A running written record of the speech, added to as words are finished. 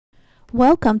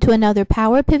Welcome to another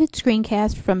PowerPivot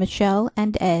screencast from Michele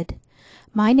and Ed.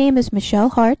 My name is Michele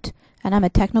Hart, and I'm a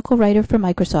technical writer for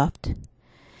Microsoft.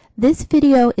 This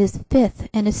video is fifth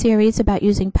in a series about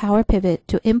using PowerPivot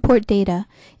to import data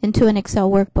into an Excel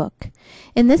workbook.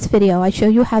 In this video, I show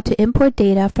you how to import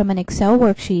data from an Excel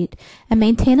worksheet and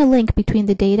maintain a link between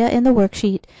the data in the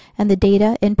worksheet and the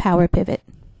data in PowerPivot.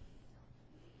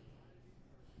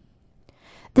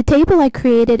 The table I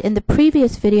created in the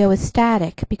previous video is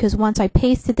static because once I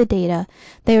pasted the data,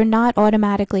 they are not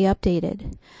automatically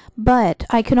updated. But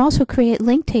I can also create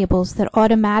link tables that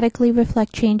automatically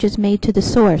reflect changes made to the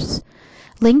source.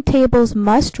 Link tables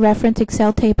must reference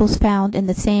Excel tables found in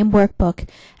the same workbook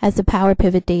as the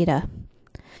PowerPivot data.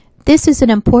 This is an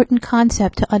important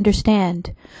concept to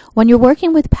understand. When you're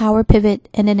working with PowerPivot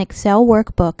in an Excel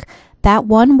workbook, that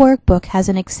one workbook has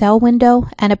an Excel window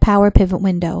and a PowerPivot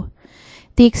window.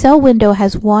 The Excel window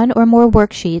has one or more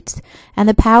worksheets, and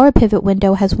the PowerPivot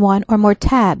window has one or more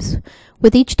tabs,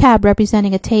 with each tab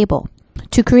representing a table.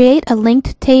 To create a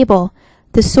linked table,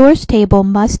 the source table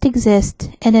must exist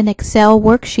in an Excel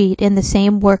worksheet in the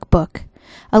same workbook.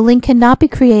 A link cannot be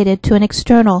created to an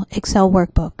external Excel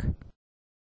workbook.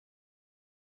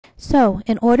 So,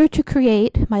 in order to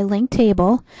create my linked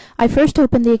table, I first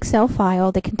open the Excel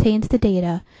file that contains the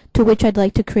data to which I'd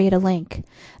like to create a link.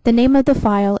 The name of the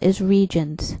file is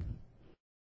Regions.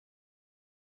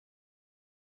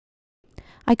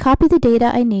 I copy the data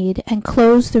I need and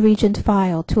close the Regions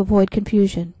file to avoid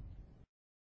confusion.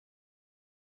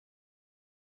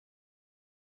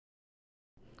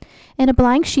 In a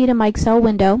blank sheet in my Excel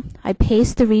window, I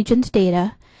paste the Regions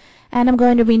data, and I'm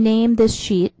going to rename this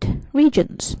sheet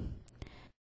Regions.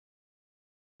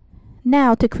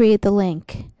 Now to create the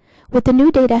link. With the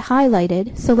new data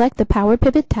highlighted, select the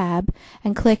PowerPivot tab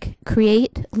and click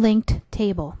Create Linked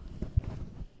Table.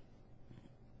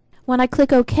 When I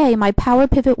click OK, my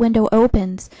PowerPivot window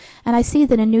opens and I see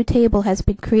that a new table has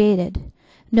been created.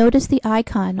 Notice the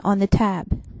icon on the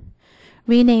tab.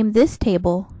 Rename this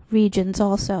table Regions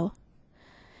also.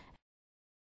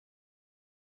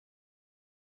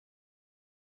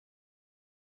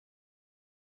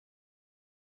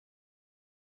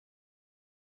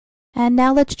 And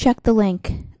now let's check the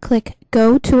link. Click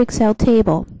Go to Excel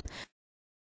Table.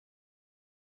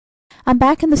 I'm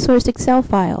back in the source Excel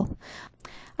file.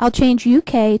 I'll change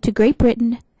UK to Great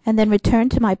Britain and then return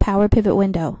to my PowerPivot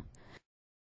window.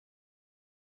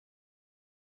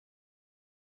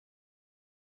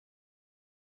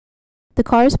 The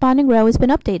corresponding row has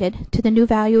been updated to the new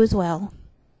value as well.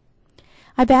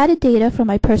 I've added data from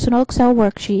my personal Excel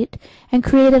worksheet and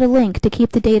created a link to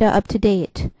keep the data up to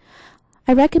date.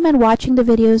 I recommend watching the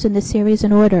videos in this series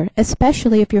in order,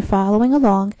 especially if you're following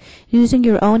along using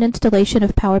your own installation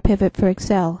of PowerPivot for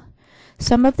Excel.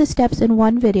 Some of the steps in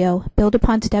one video build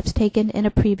upon steps taken in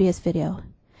a previous video.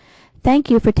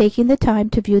 Thank you for taking the time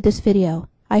to view this video.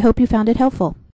 I hope you found it helpful.